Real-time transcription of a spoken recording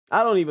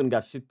I don't even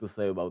got shit to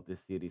say about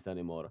this series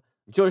anymore.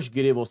 Josh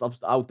Giddey was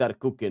out there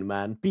cooking,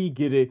 man. P.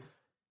 Giddey.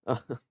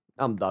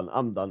 I'm done.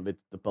 I'm done with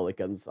the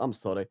Pelicans. I'm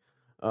sorry.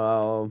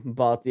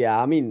 But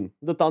yeah, I mean,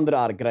 the Thunder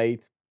are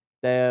great.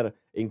 They're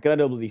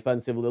incredible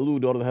defensively. Lou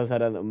Dort has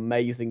had an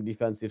amazing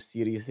defensive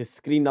series. His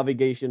screen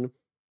navigation,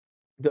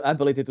 the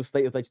ability to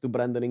stay attached to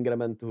Brandon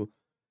Ingram and to,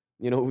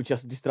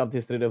 just disrupt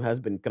his rhythm has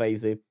been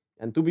crazy.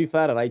 And to be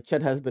fair, right,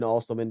 Chet has been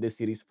awesome in this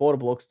series. 4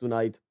 blocks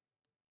tonight,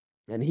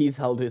 and he's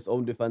held his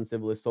own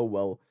defensively so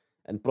well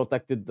and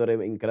protected the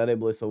rim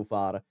incredibly so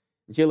far.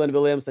 Jalen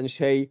Williams and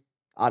Shea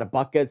are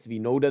buckets, we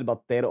know that,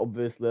 but they're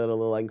obviously really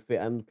lengthy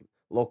and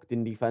locked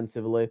in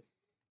defensively.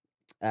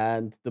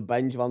 And the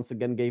bench once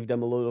again gave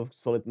them a lot of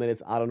solid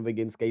minutes. Aaron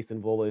Wiggins, Casey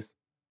Wallace,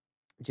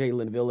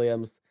 Jalen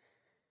Williams,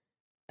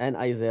 and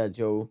Isaiah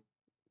Joe.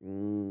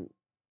 Mm,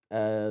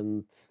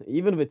 and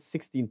even with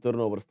 16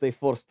 turnovers, they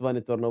forced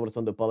 20 turnovers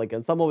on the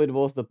Pelicans. Some of it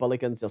was the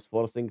Pelicans just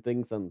forcing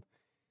things, and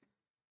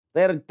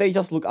they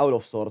just look out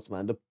of sorts,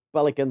 man. The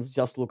Pelicans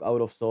just look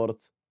out of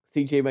sorts.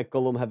 CJ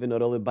McCollum having a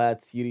really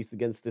bad series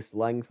against this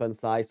length and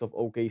size of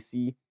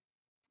OKC.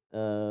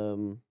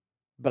 Um,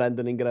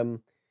 Brandon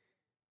Ingram,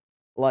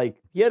 like,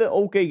 he had an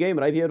okay game,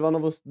 right? He had one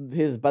of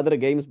his better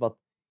games, but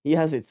he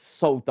has it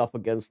so tough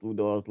against Lu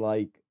Dort.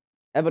 Like,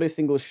 every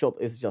single shot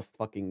is just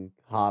fucking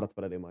hard,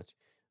 pretty much.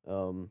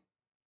 Um,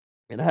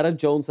 and Herod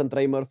Jones and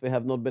Trey Murphy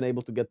have not been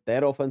able to get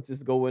their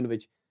offenses going,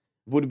 which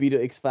would be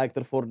the X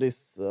factor for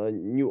this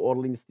New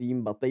Orleans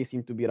team, but they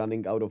seem to be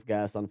running out of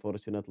gas,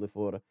 unfortunately,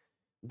 for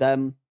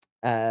them.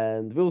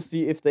 And we'll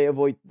see if they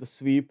avoid the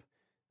sweep.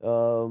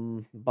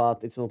 But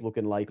it's not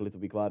looking likely, to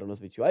be quite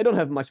honest with you. I don't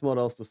have much more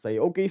else to say.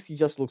 OKC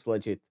just looks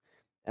legit.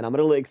 And I'm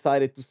really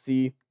excited to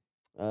see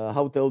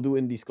how they'll do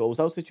in these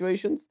closeout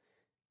situations.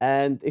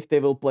 And if they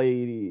will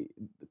play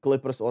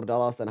Clippers or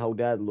Dallas and how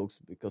that looks,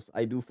 because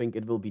I do think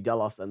it will be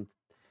Dallas, and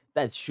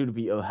that should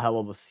be a hell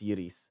of a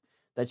series.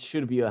 That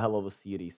should be a hell of a series.